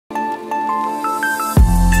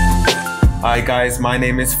Hi guys, my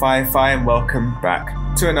name is Fi and welcome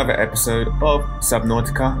back to another episode of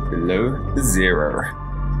Subnautica Below Zero.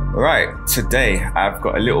 Alright, today I've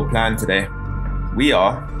got a little plan today. We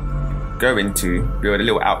are going to build a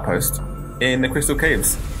little outpost in the Crystal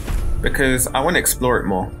Caves because I want to explore it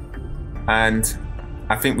more, and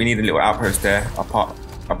I think we need a little outpost there apart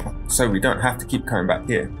so we don't have to keep coming back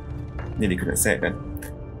here. Nearly couldn't say it then.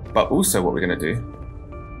 But also what we're going to do,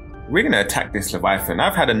 we're going to attack this Leviathan.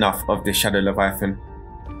 I've had enough of this Shadow Leviathan.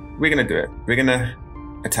 We're going to do it. We're going to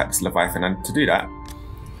attack this Leviathan, and to do that,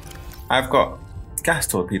 I've got gas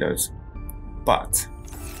torpedoes. But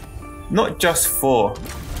not just for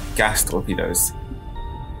gas torpedoes.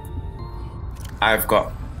 I've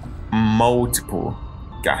got multiple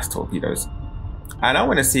gas torpedoes. And I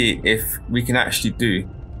want to see if we can actually do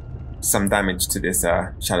some damage to this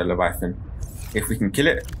Shadow Leviathan. If we can kill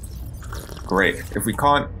it, great. If we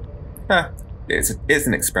can't, it's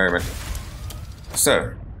an experiment.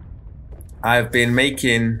 So, I've been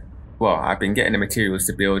getting the materials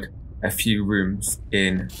to build a few rooms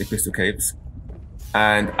in the Crystal Caves.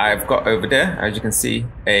 And I've got over there, as you can see,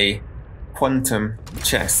 a quantum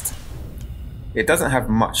chest. It doesn't have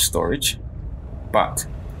much storage, but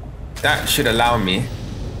that should allow me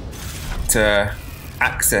to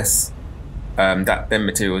access them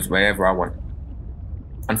materials wherever I want.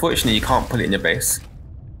 Unfortunately, you can't put it in your base,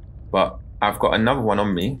 but I've got another one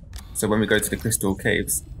on me, so when we go to the Crystal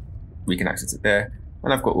Caves, we can access it there.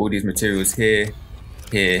 And I've got all these materials here,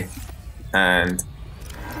 here, and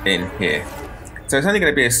in here. So it's only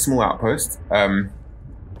going to be a small outpost, and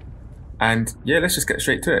yeah, let's just get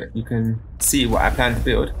straight to it. You can see what I plan to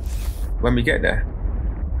build when we get there.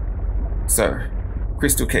 So,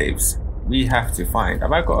 Crystal Caves, we have to find.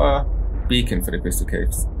 Have I got a beacon for the Crystal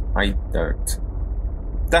Caves? I don't.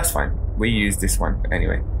 That's fine. We use this one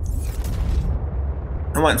anyway.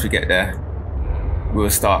 And once we get there, we'll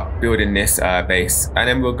start building this base, and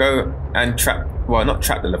then we'll go and trap. Well, not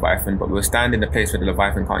trap the Leviathan, but we'll stand in the place where the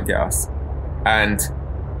Leviathan can't get us, and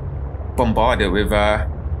bombard it with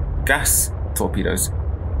gas torpedoes.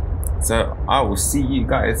 So I will see you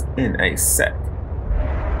guys in a sec.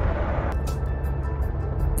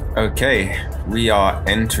 Okay, we are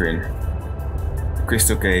entering the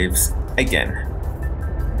Crystal Caves again.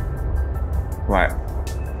 Right,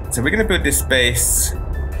 so we're going to build this base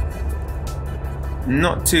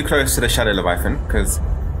not too close to the Shadow Leviathan because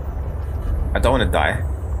I don't want to die.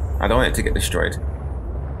 I don't want it to get destroyed.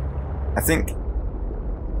 I think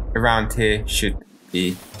around here should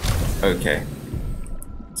be okay.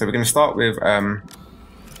 So we're going to start with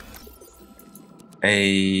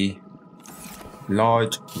a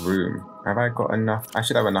large room. Have I got enough? I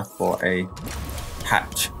should have enough for a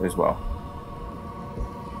hatch as well.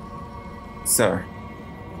 So,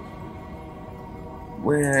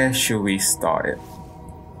 where should we start it?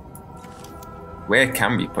 Where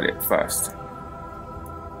can we put it first?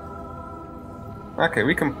 Okay,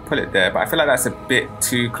 we can put it there, but I feel like that's a bit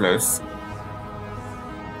too close.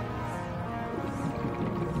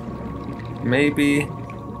 Maybe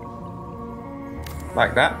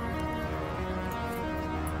like that.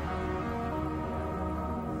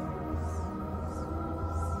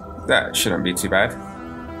 That shouldn't be too bad.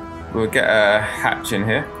 We'll get a hatch in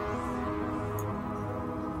here.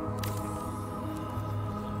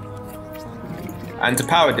 And to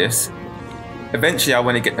power this, eventually I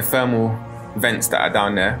want to get the thermal vents that are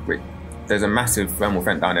down there. There's a massive thermal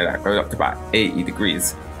vent down there that goes up to about 80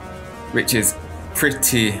 degrees, which is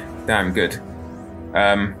pretty damn good.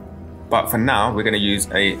 But for now, we're going to use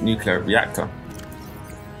a nuclear reactor.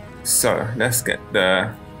 So let's get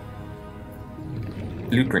the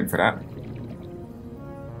blueprint for that.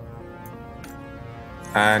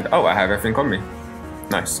 And oh, I have everything on me.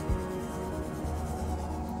 Nice.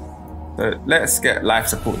 So let's get life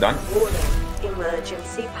support done. Warning,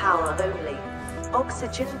 emergency power only.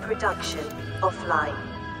 Oxygen production offline.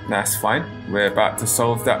 That's fine. We're about to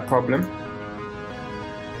solve that problem.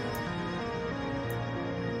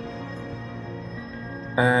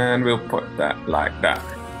 And we'll put that like that.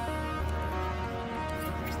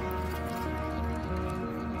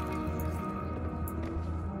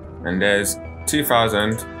 And there's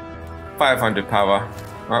 2,500 power.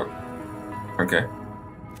 Oh, okay.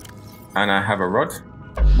 And I have a rod.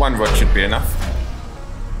 One rod should be enough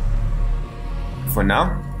for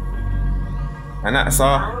now. And that's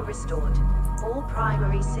Power restored. All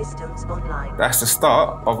primary systems online. That's the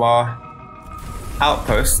start of our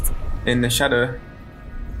outpost in the Shadow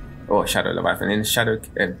Leviathan. In the Shadow,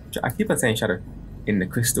 I keep on saying Shadow. In the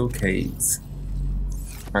Crystal Caves.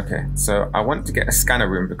 Okay, so I want to get a scanner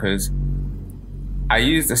room because I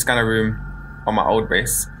used the scanner room on my old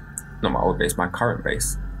base not my old base, my current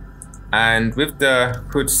base. And with the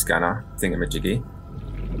hood scanner thingamajiggy,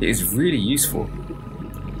 it is really useful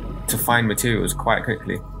to find materials quite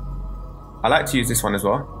quickly. I like to use this one as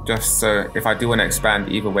well, just so if I do want to expand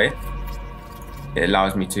either way, it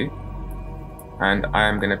allows me to. And I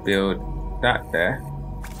am going to build that there.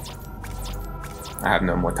 I have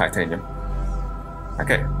no more titanium.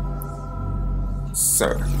 Okay. So,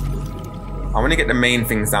 I want to get the main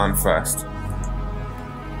things down first,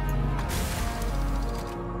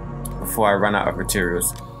 before I run out of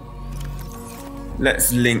materials.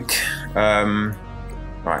 Let's link.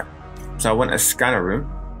 Right. So I want a scanner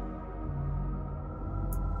room,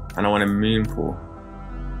 and I want a moon pool.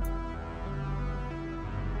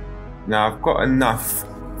 Now I've got enough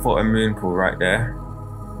for a moon pool right there,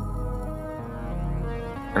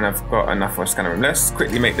 and I've got enough for a scanner room. Let's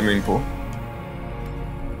quickly make the moon pool.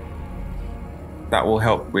 That will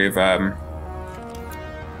help with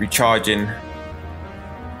recharging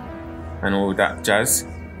and all that jazz.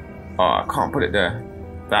 Oh, I can't put it there.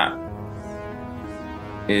 That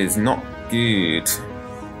is not good.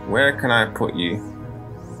 Where can I put you?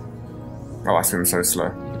 Oh, I swim so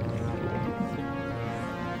slow.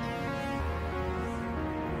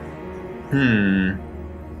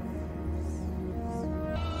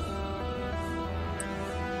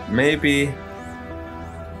 Maybe.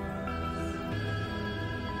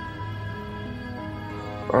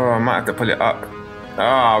 Oh, I might have to pull it up. Oh,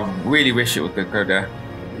 I really wish it would go there.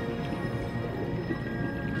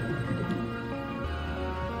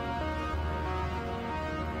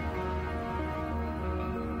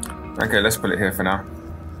 Okay, let's put it here for now.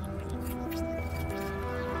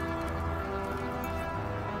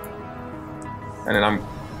 And then I'm...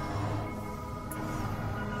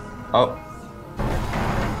 Oh.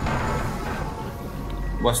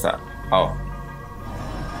 What's that? Oh.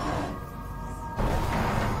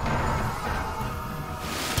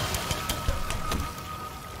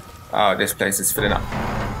 Oh, this place is filling up.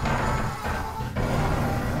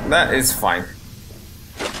 That is fine.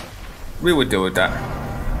 We will deal with that.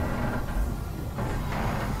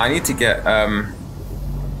 I need to get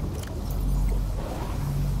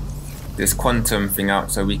this quantum thing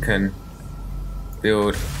out so we can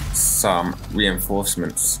build some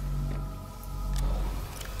reinforcements.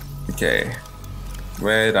 Okay,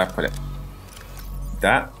 where did I put it?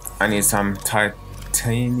 That. I need some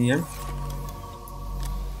titanium.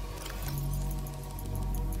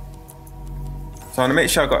 So I want to make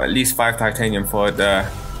sure I got at least 5 titanium for the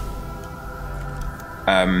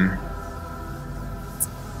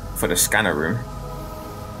scanner room.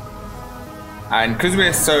 And because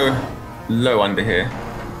we're so low under here,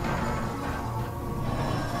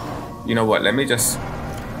 you know what? Let me just.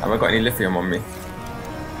 Have I got any lithium on me?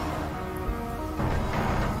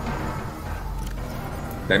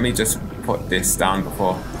 Let me just put this down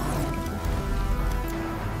before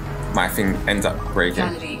my thing ends up breaking.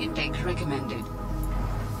 Calorie intake recommended.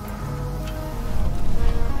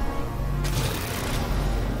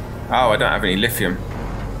 Oh, I don't have any lithium.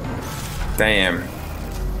 Damn.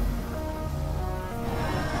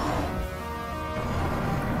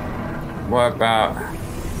 What about...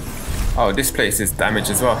 Oh, this place is damaged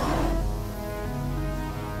as well.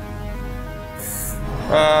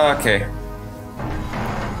 Okay.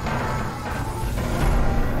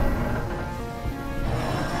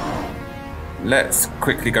 Let's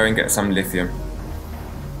quickly go and get some lithium.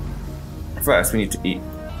 First, we need to eat.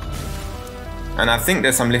 And I think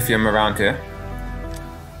there's some lithium around here.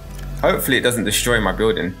 Hopefully it doesn't destroy my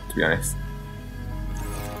building, to be honest.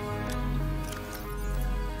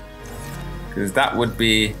 Because that would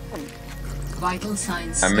be Vital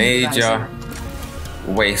signs a major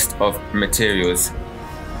waste of materials.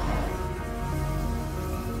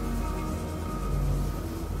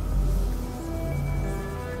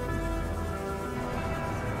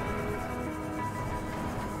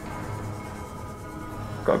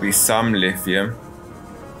 Gotta be some lithium.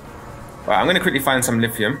 Right, I'm gonna quickly find some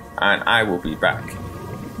lithium and I will be back.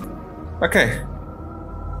 Okay.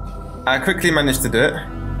 I quickly managed to do it.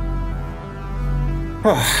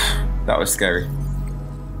 That was scary.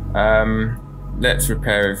 Let's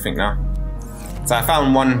repair everything now. So I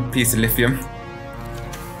found one piece of lithium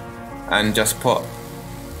and just put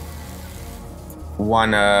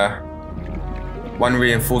one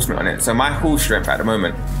reinforcement on it. So my hull strength at the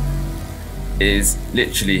moment is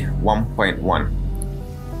literally 1.1.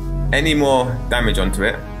 Any more damage onto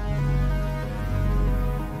it,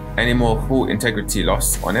 any more hull integrity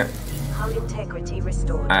loss on it, Hull integrity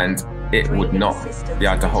restored. and it would not be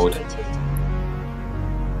able to hold.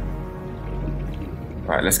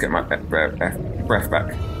 Right, let's get my breath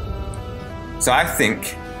back. So I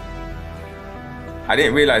think I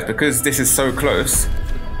didn't realize because this is so close,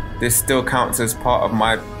 this still counts as part of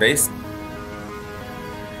my base.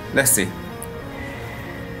 Let's see.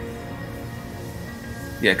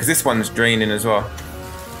 Yeah, because this one's draining as well.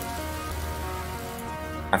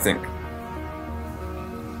 I think.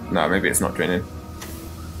 No, maybe it's not draining.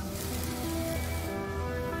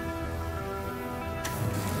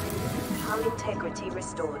 Hull integrity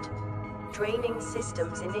restored. Draining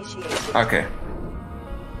systems initiated. Okay.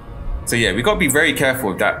 So yeah, we got to be very careful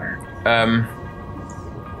with that.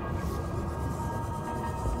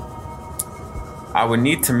 I would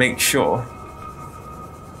need to make sure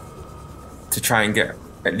to try and get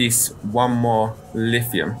at least one more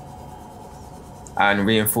lithium and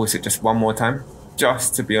reinforce it just one more time,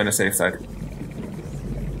 just to be on the safe side.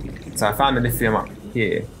 So I found the lithium up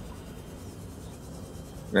here.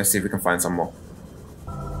 Let's see if we can find some more.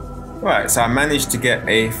 Right, so I managed to get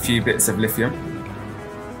a few bits of lithium,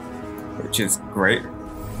 which is great.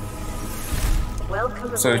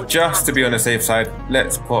 Welcome So aboard, just to be on the safe side,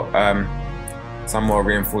 let's put some more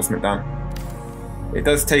reinforcement down. It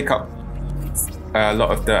does take up a lot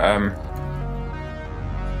of the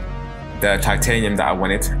titanium that I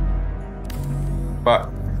wanted, but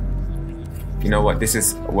you know what, this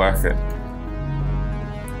is worth it.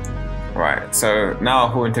 Right, so now our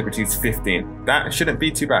hull integrity is 15. That shouldn't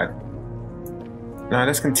be too bad. Now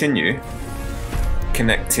let's continue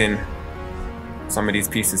connecting some of these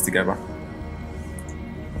pieces together.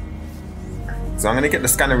 So I'm going to get the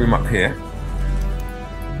scanner room up here,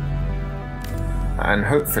 and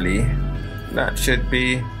hopefully that should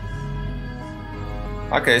be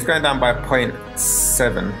okay. It's going down by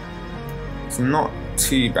 0.7. It's not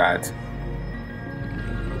too bad.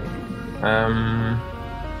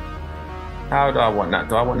 How do I want that?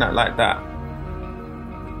 Do I want that like that?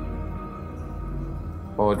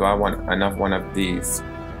 Or do I want another one of these?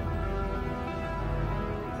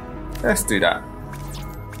 Let's do that.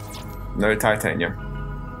 No titanium.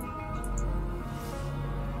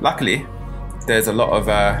 Luckily, there's a lot of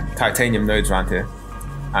titanium nodes around here,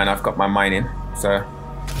 and I've got my mining, so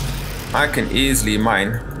I can easily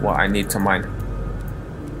mine what I need to mine.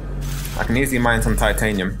 I can easily mine some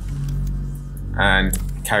titanium and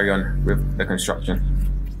carry on with the construction,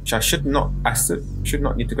 which I should not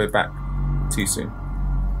need to go back too soon.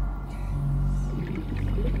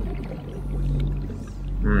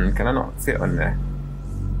 Can I not fit on there?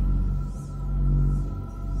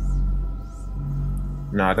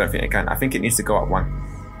 No, I don't think it can. I think it needs to go up one.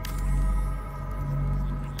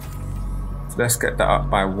 So let's get that up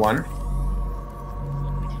by 1.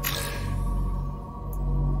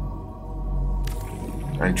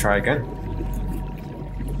 And try again.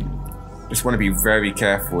 Just want to be very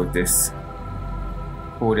careful with this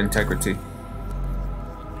hull integrity.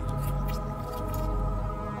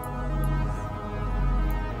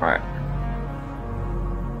 Right.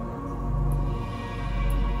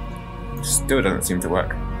 Still doesn't seem to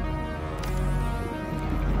work.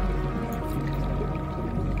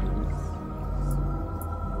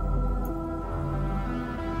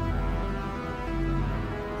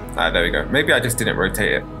 Ah, there we go. Maybe I just didn't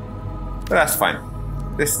rotate it, but that's fine.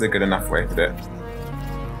 This is a good enough way to do it.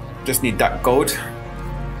 Just need that gold.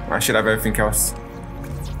 I should have everything else.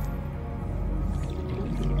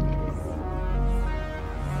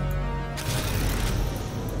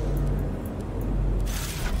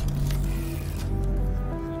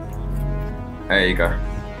 There you go.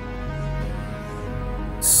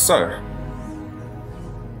 So,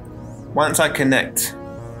 once I connect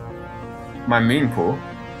my moon pool,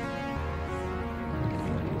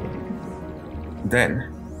 then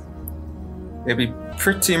it'll be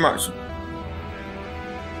pretty much...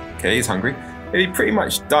 Okay, he's hungry. It'll be pretty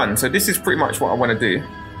much done. So this is pretty much what I want to do.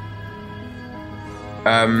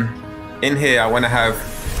 In here, I want to have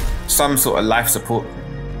some sort of life support.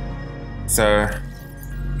 So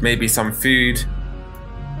maybe some food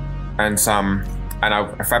and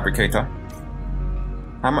a fabricator.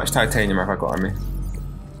 How much titanium have I got on me?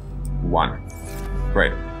 1.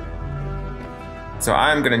 Great. So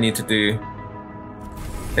I'm going to need to do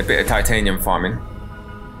a bit of titanium farming.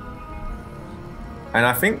 And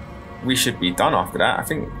I think we should be done after that. I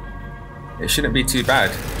think it shouldn't be too bad.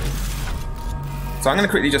 So I'm going to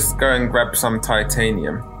quickly just go and grab some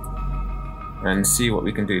titanium and see what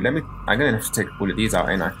we can do. I'm going to have to take all of these out,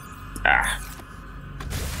 ain't I?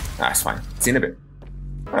 That's fine. See you in a bit.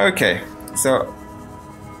 Okay, so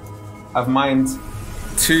I've mined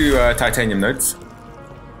 2 titanium nodes,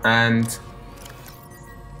 and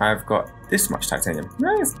I've got this much titanium.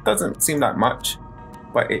 No, it doesn't seem like much,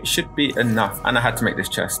 but it should be enough. And I had to make this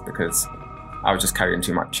chest because I was just carrying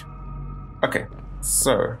too much. Okay,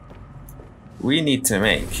 so we need to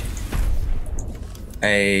make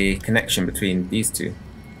a connection between these two,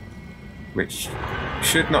 which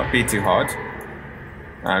should not be too hard.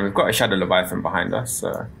 And we've got a Shadow Leviathan behind us,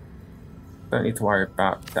 so don't need to worry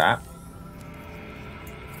about that.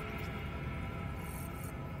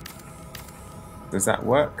 Does that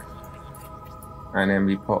work? And then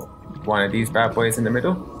we put one of these bad boys in the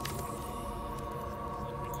middle.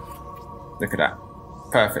 Look at that.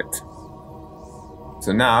 Perfect.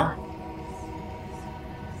 So now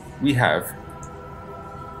we have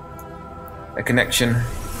a connection.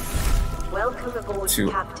 Welcome aboard,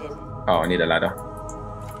 Captain. Oh, I need a ladder.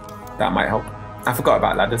 That might help. I forgot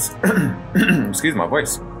about ladders. Excuse my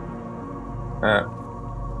voice.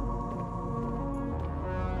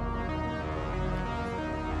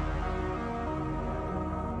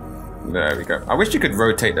 There we go. I wish you could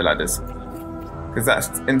rotate the ladders, because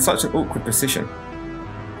that's in such an awkward position.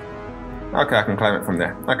 Okay, I can climb it from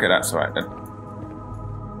there. Okay, that's alright then.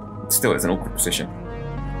 Still, it's an awkward position.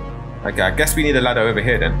 Okay, I guess we need a ladder over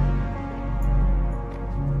here then.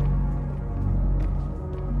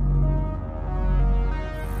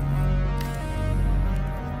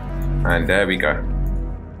 And there we go.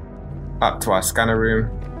 Up to our scanner room.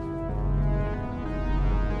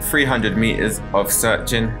 300 meters of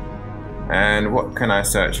searching. And what can I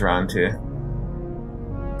search around here?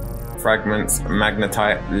 Fragments,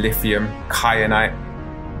 magnetite, lithium, kyanite.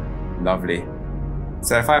 Lovely.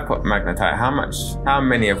 So if I put magnetite, how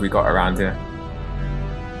many have we got around here?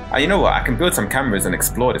 You know what? I can build some cameras and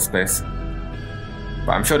explore this place.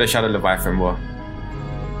 But I'm sure the Shadow Leviathan will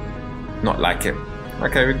not like it.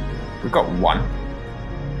 Okay, we've got one.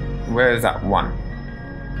 Where is that one?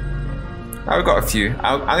 Now we've got a few.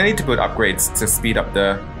 I'm gonna need to build upgrades to speed up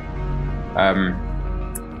the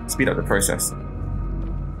process.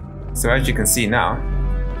 So as you can see now,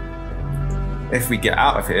 if we get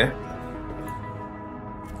out of here,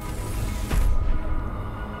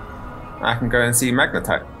 I can go and see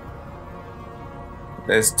magnetite.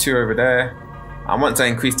 There's two over there. And once I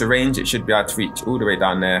increase the range, it should be able to reach all the way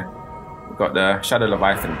down there. We've got the Shadow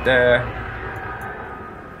Leviathan there.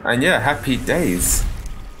 And yeah, happy days.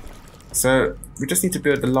 So we just need to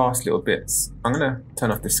build the last little bits. I'm gonna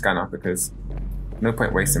turn off the scanner because no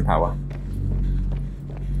point wasting power.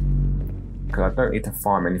 Because I don't need to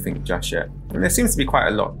farm anything just yet. And there seems to be quite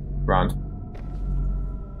a lot around.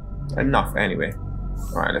 Enough anyway.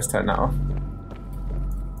 Alright, let's turn that off.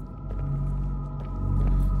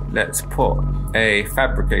 Let's put a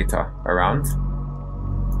fabricator around.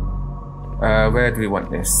 Where do we want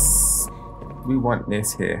this? We want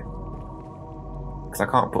this here. Because I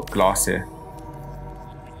can't put glass here.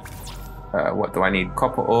 What do I need?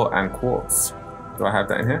 Copper ore and quartz. Do I have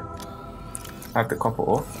that in here? I have the copper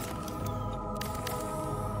ore.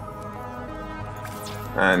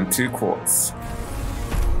 And 2 quartz.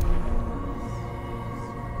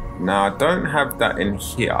 Now I don't have that in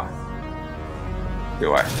here.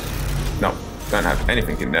 Do I? No, don't have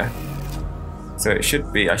anything in there. So it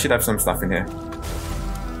should be, I should have some stuff in here.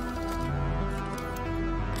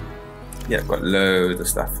 Yeah, I've got loads of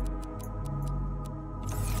stuff.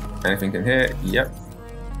 Anything in here? Yep.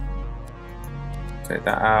 Take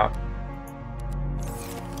that out.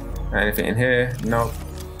 Anything in here? Nope.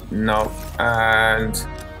 Nope. And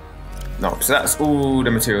nope. So that's all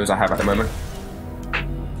the materials I have at the moment.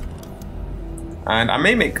 And I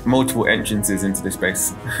may make multiple entrances into this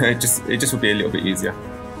base. it just will be a little bit easier.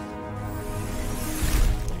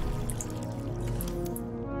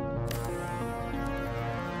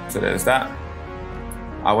 So there's that.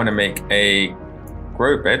 I want to make a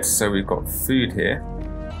grow bed, so we've got food here.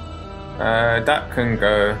 That can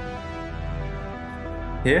go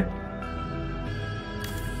here.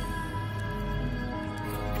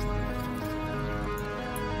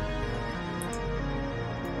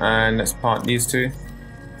 And let's plant these two.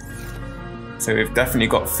 So we've definitely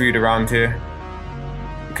got food around here.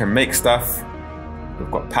 We can make stuff. We've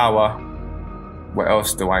got power. What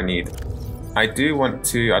else do I need? I do want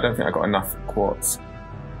to, I don't think I got enough quartz.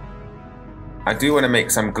 I do want to make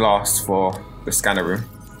some glass for the scanner room.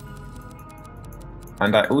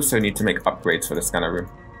 And I also need to make upgrades for the scanner room.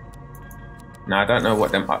 Now I don't know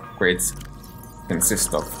what them upgrades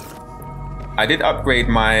consist of. I did upgrade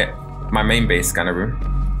my main base scanner room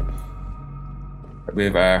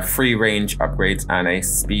with free range upgrades and a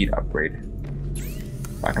speed upgrade.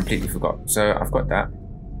 But I completely forgot. So I've got that.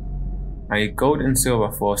 I need gold and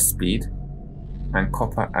silver for speed, and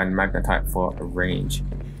copper and magnetite for range.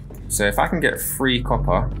 So if I can get 3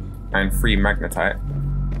 copper and 3 magnetite,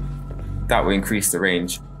 that will increase the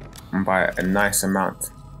range by a nice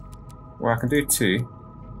amount. Well, I can do 2.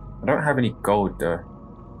 I don't have any gold though.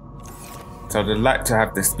 So I'd like to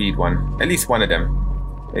have the speed one, at least one of them.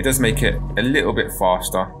 It does make it a little bit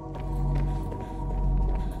faster.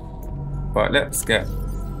 But let's get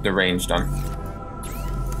the range done.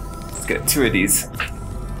 Let's get 2 of these.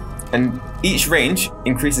 And each range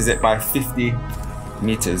increases it by 50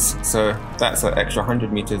 meters. So that's an extra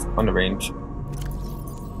 100 meters on the range.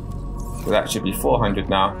 So that should be 400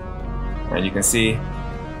 now. And you can see,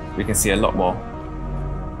 we can see a lot more.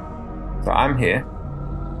 So I'm here.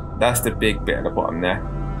 That's the big bit at the bottom there.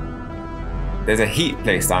 There's a heat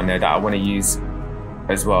place down there that I want to use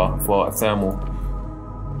as well for a thermal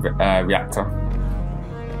reactor.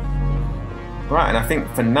 Right, and I think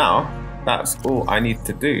for now, that's all I need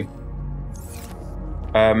to do.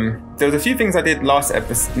 There was a few things I did last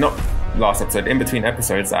episode, not last episode, in between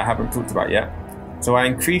episodes that I haven't talked about yet. So I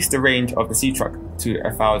increased the range of the sea truck to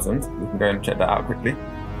 1,000. We can go and check that out quickly.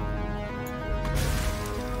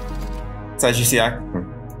 So as you see, I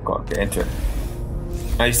got to get into it.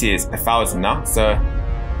 As you see, it's 1,000 now. So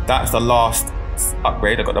that's the last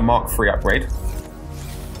upgrade. I got the Mark III upgrade.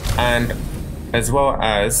 And as well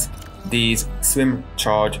as these swim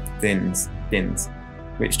charge fins,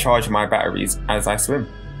 which charge my batteries as I swim,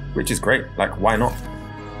 which is great. Like, why not?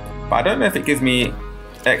 But I don't know if it gives me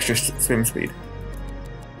extra swim speed.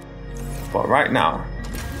 But right now,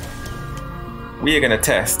 we are going to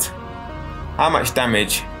test how much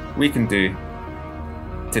damage we can do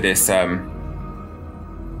to this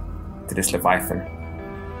Leviathan.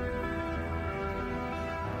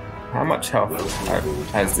 How much health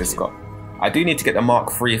has this got? I do need to get the Mark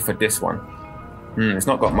III for this one. It's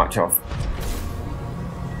not got much health.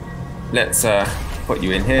 Let's put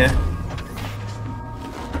you in here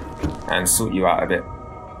and sort you out a bit.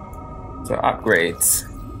 So upgrades.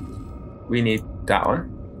 We need that one.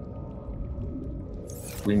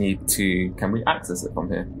 We need to, can we access it from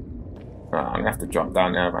here? I'm gonna have to drop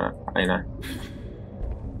down there, I know.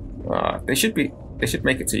 They should make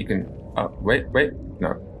it so you can, wait,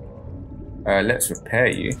 no. Let's repair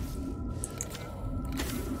you.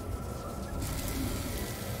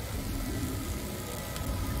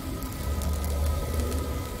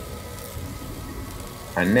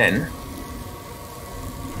 And then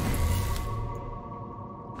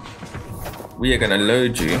we are going to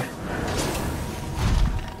load you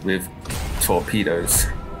with torpedoes.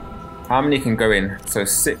 How many can go in? So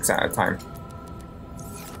 6 at a time.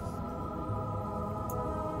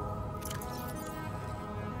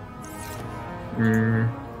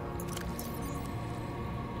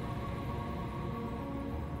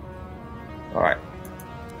 All right.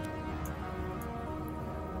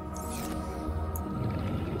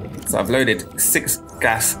 So I've loaded 6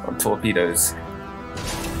 gas torpedoes.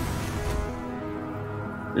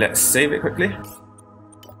 Let's save it quickly.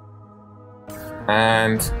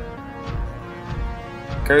 And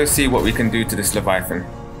go see what we can do to this Leviathan.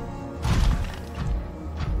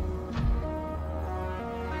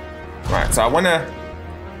 Right, so I want to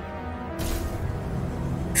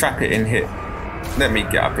trap it in here. Let me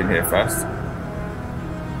get up in here first.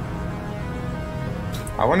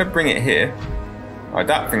 I want to bring it here. Oh,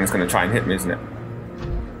 that thing's going to try and hit me, isn't it?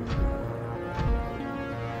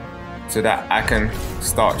 So that I can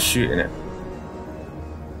start shooting it.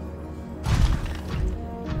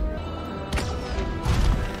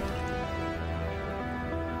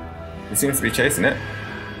 It seems to be chasing it.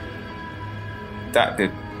 That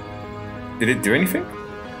did it do anything?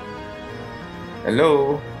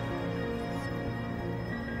 Hello?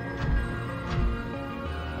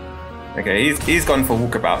 Okay, he's gone for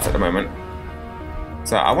walkabouts at the moment.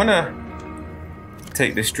 So I want to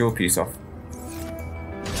take this drill piece off.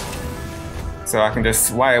 So I can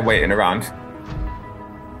just, while waiting around,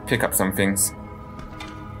 pick up some things.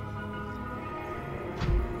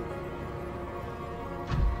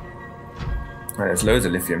 Right, there's loads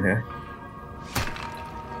of lithium here.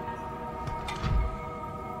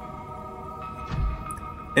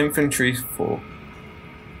 Infantry 4.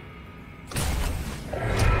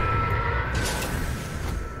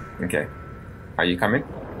 Okay. Are you coming?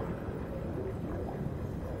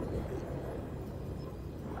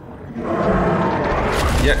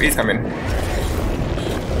 Yep, he's coming.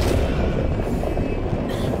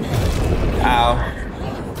 Ow.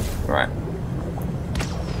 Right.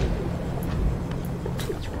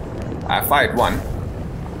 I fired 1.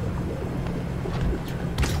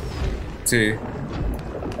 2.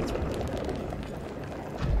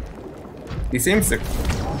 He seems to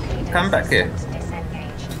come back here.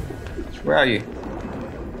 Where are you?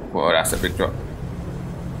 Whoa, that's a big drop.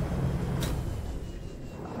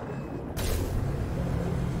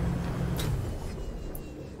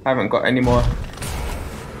 I haven't got any more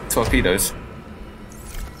torpedoes.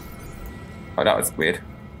 Oh, that was weird.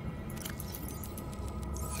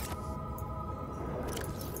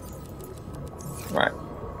 Right.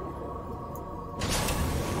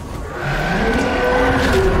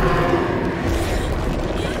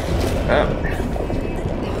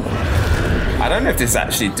 I don't know if this is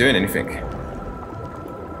actually doing anything.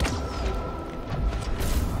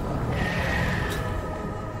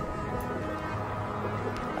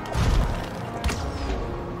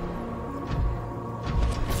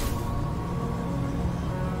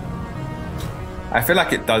 I feel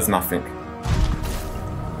like it does nothing.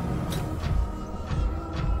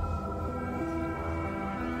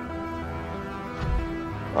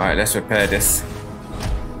 Alright, let's repair this.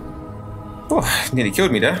 Oh, nearly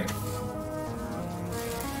killed me there.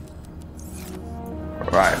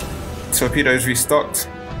 Right, torpedoes restocked.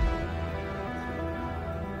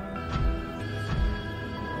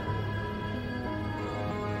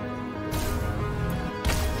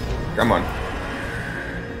 Come on.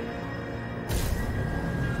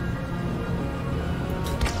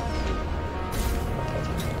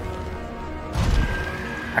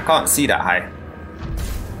 I can't see that high.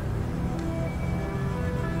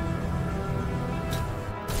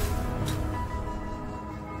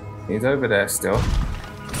 He's over there still.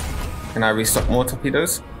 Can I restock more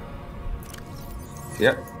torpedoes?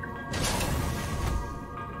 Yep.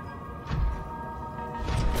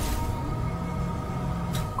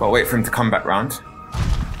 Gotta wait for him to come back round.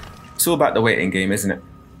 It's all about the waiting game, isn't it?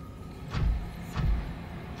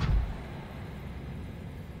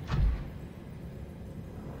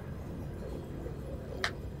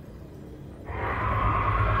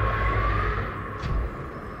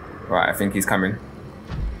 Right, I think he's coming.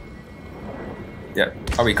 Yep.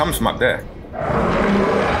 Oh, he comes from up there.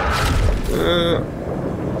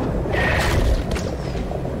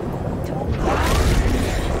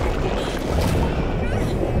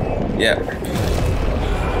 Yep.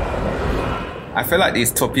 I feel like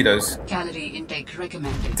these torpedoes Calorie intake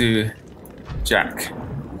recommended. do jack.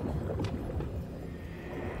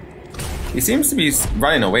 He seems to be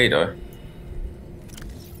running away though.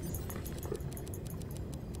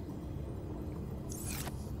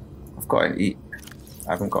 I've got to eat.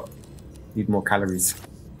 I haven't got. Need more calories.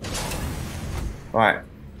 Right.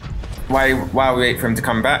 While we wait for him to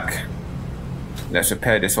come back, let's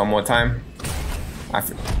repair this one more time. I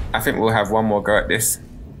think we'll have one more go at this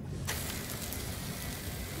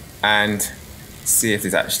and see if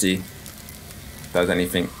this actually does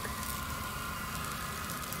anything.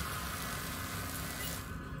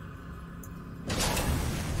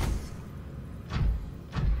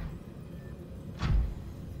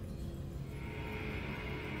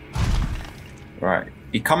 Right,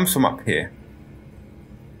 he comes from up here.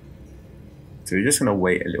 So we're just gonna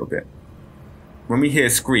wait a little bit. When we hear a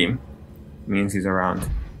scream, it means he's around.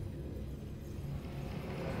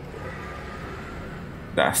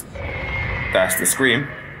 That's the scream.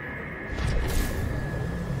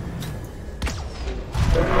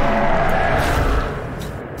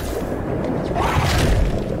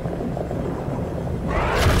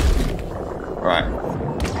 Right.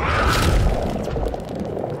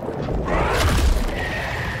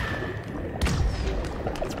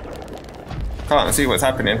 Can't see what's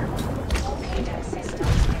happening. Torpedo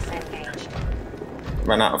systems disengaged.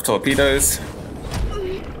 Ran out of torpedoes.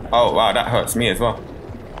 Oh wow, that hurts me as well.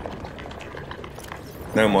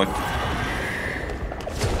 No more.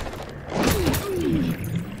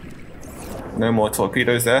 No more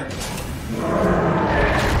torpedoes there.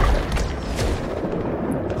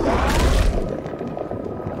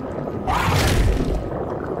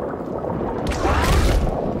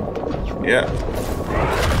 Yeah.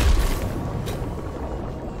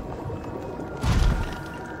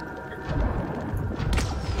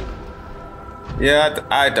 Yeah,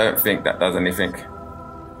 I don't think that does anything.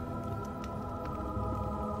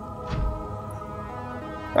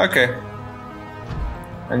 Okay.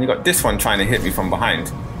 And you got this one trying to hit me from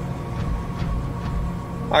behind.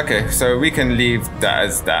 Okay, so we can leave that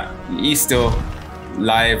as that. He's still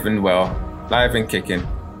live and well, live and kicking.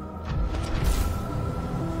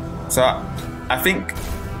 So I think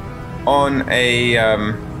on a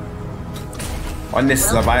on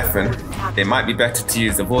this Leviathan, it might be better to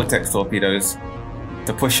use the vortex torpedoes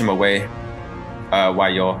to push him away while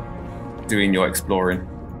you're doing your exploring.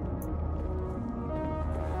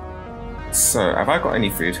 So, have I got any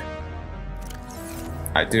food?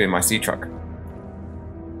 I do in my sea truck.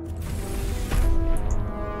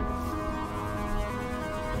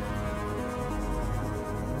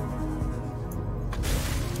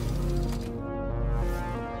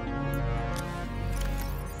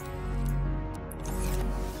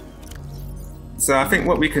 So I think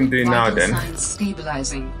what we can do now Vital then signs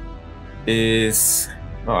stabilizing. is...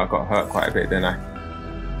 Oh, I got hurt quite a bit, didn't I?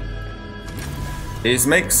 Is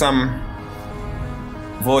make some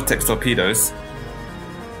vortex torpedoes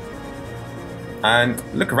and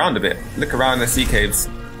look around a bit. Look around the sea caves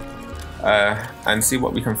and see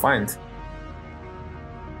what we can find.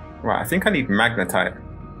 Right, I think I need magnetite.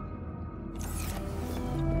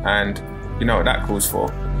 And you know what that calls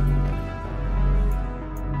for?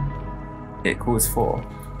 It calls for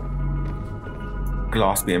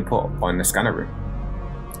glass being put on the scanner room.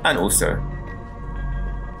 And also,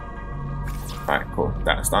 alright, cool,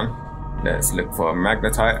 that's done. Let's look for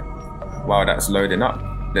magnetite. While that's loading up,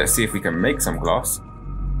 let's see if we can make some glass.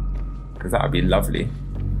 Because that would be lovely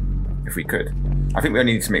if we could. I think we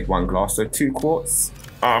only need to make one glass, so 2 quartz.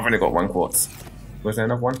 Oh, I've only got 1 quartz. Was there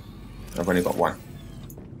another one? I've only got 1.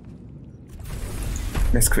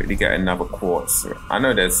 Let's quickly get another quartz. I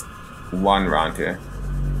know there's 1 around here.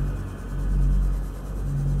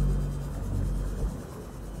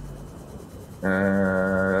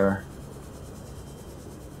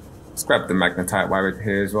 Let's grab the magnetite while we're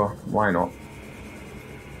here as well. Why not?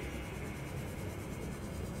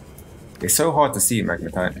 It's so hard to see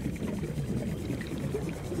magnetite.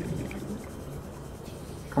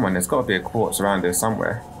 Come on, there's got to be a quartz around here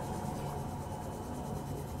somewhere.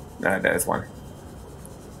 There's one.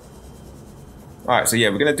 Alright, so yeah,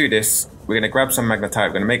 we're going to do this. We're going to grab some magnetite.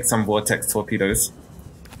 We're going to make some vortex torpedoes.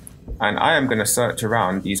 And I am going to search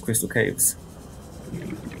around these crystal caves.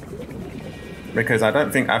 Because I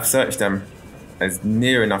don't think I've searched them as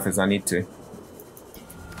near enough as I need to.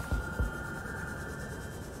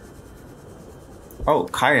 Oh,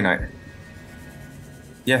 kyanite.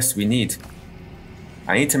 Yes, we need.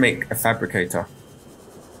 I need to make a fabricator.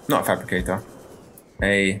 Not a fabricator.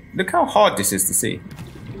 Look how hard this is to see.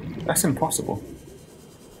 That's impossible.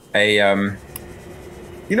 You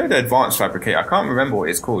know the advanced fabricator? I can't remember what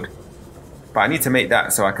it's called. But I need to make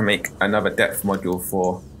that so I can make another depth module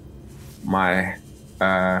for my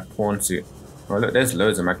pawn suit. Oh look, there's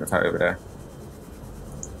loads of magnetite over there.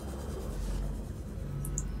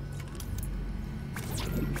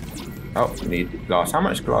 Oh, need glass. How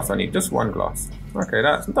much glass I need? Just 1 glass. Okay,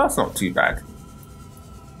 that's not too bad.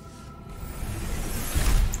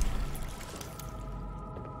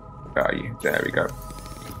 Where are you? There we go.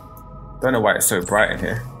 Don't know why it's so bright in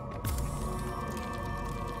here.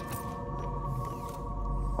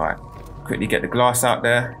 Alright, quickly get the glass out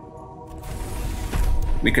there.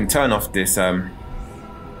 We can turn off this the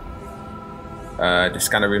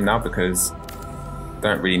scanner room now because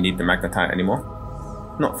don't really need the magnetite anymore.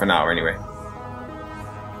 Not for now anyway.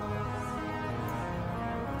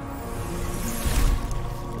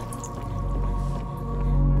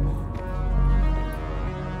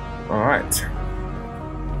 Alright.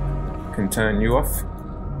 Can turn you off.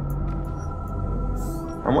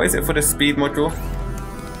 And what is it for the speed module?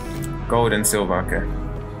 Gold and silver, okay.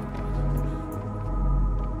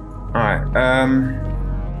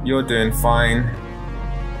 Alright, you're doing fine.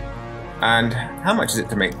 And how much is it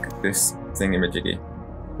to make this thingamajiggy?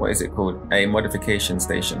 What is it called? A modification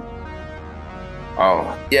station.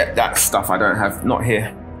 Oh, yeah, that stuff I don't have, not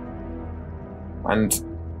here. And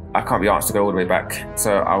I can't be asked to go all the way back,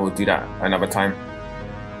 so I will do that another time.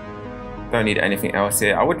 Don't need anything else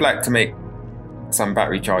here. I would like to make some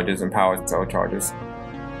battery chargers and power cell chargers.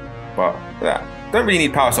 But don't really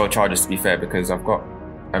need power cell chargers to be fair because I've got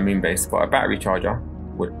a moon base, but a battery charger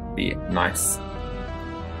would be nice.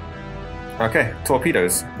 Okay,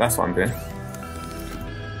 torpedoes, that's what I'm doing.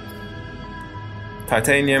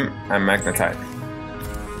 Titanium and magnetite.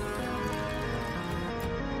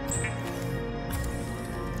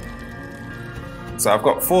 So I've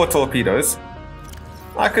got 4 torpedoes.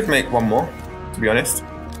 I could make 1 more, to be honest.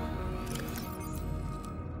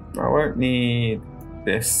 I won't need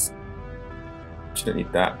this. Shouldn't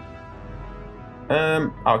need that.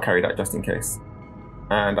 I'll carry that just in case.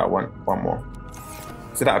 And I want 1 more.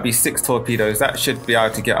 So that would be 6 torpedoes. That should be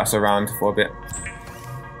able to get us around for a bit.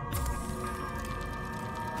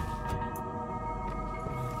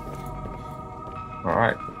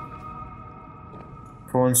 Alright.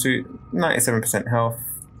 Prawn suit, 97% health.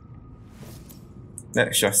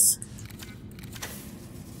 Let's just...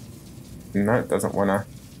 No, it doesn't wanna...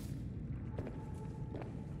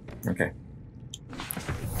 Okay.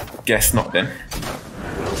 Guess not then.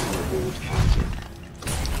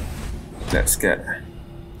 Let's get...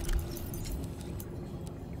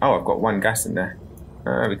 Oh, I've got 1 gas in there.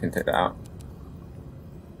 We can take that out.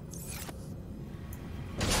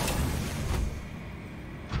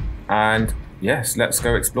 And yes, let's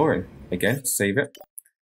go exploring. Again, save it.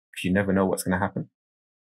 Because you never know what's going to happen.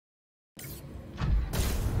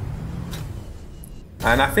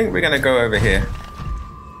 And I think we're going to go over here.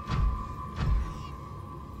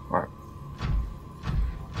 Right.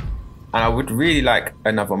 And I would really like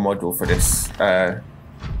another module for this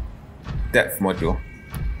depth module.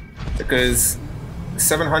 Because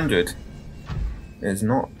 700 is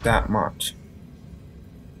not that much.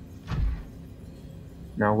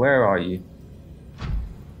 Now, where are you?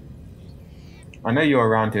 I know you're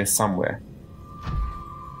around here somewhere.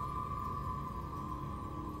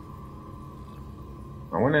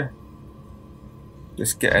 I want to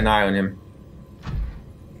just get an eye on him.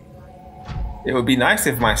 It would be nice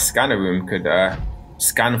if my scanner room could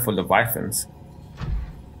scan for Leviathans.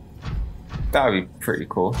 That would be pretty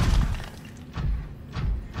cool.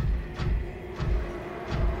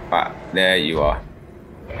 Ah, there you are.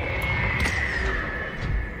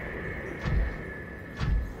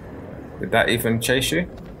 Did that even chase you?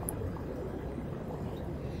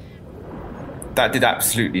 That did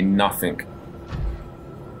absolutely nothing.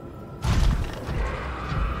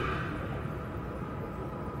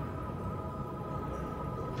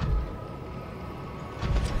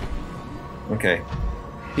 Okay.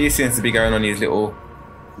 He seems to be going on these little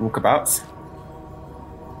walkabouts.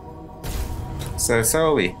 So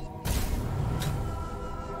are we.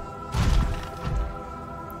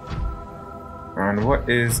 And what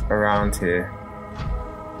is around here?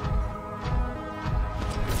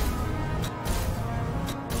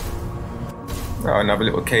 Oh, another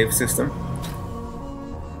little cave system.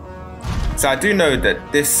 So I do know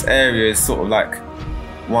that this area is sort of like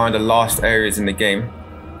one of the last areas in the game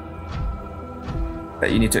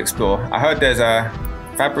that you need to explore. I heard there's a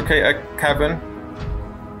fabricator cavern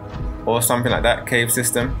or something like that, cave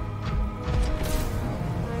system.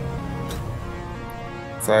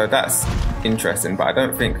 So that's interesting, but I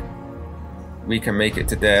don't think we can make it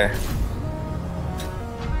to there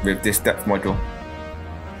with this depth module.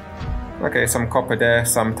 Okay, some copper there,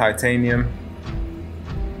 some titanium,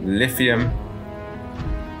 lithium.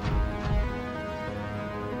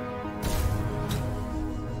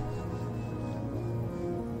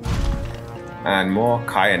 And more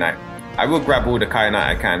kyanite. I will grab all the kyanite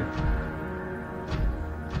I can.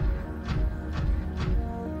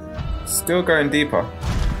 Still going deeper.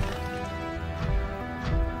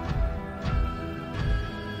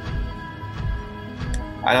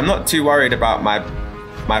 And I'm not too worried about my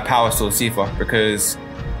power source either, because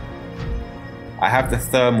I have the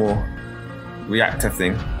thermal reactor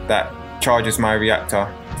thing that charges my reactor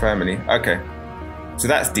thermally. Okay, so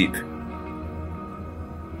that's deep.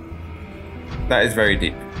 That is very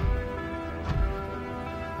deep.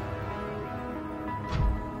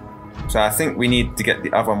 So I think we need to get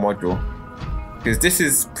the other module, because this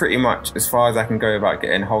is pretty much as far as I can go about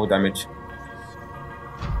getting hull damage.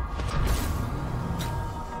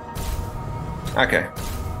 Okay.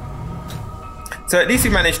 So at least we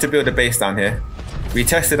managed to build a base down here. We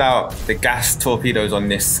tested out the gas torpedoes on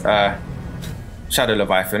this Shadow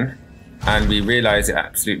Leviathan, and we realized it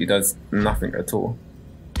absolutely does nothing at all.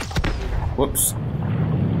 Whoops.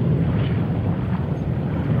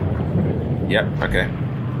 Yep, okay.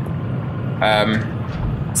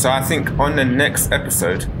 So I think on the next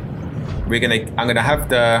episode, I'm gonna have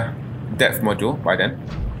the depth module by then,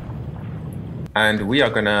 and we are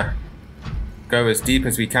gonna go as deep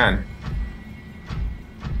as we can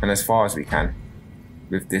and as far as we can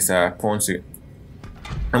with this prawn suit.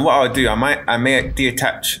 And what I'll do, I may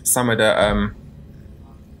detach some of the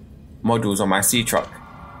modules on my sea truck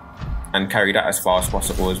and carry that as far as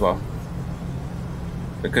possible as well,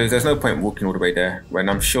 because there's no point walking all the way there when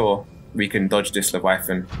I'm sure we can dodge this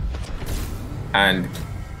Leviathan and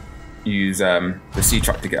use the sea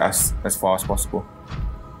truck to get us as far as possible.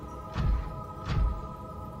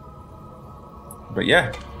 But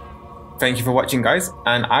yeah, thank you for watching, guys,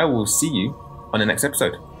 and I will see you on the next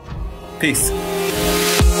episode. Peace.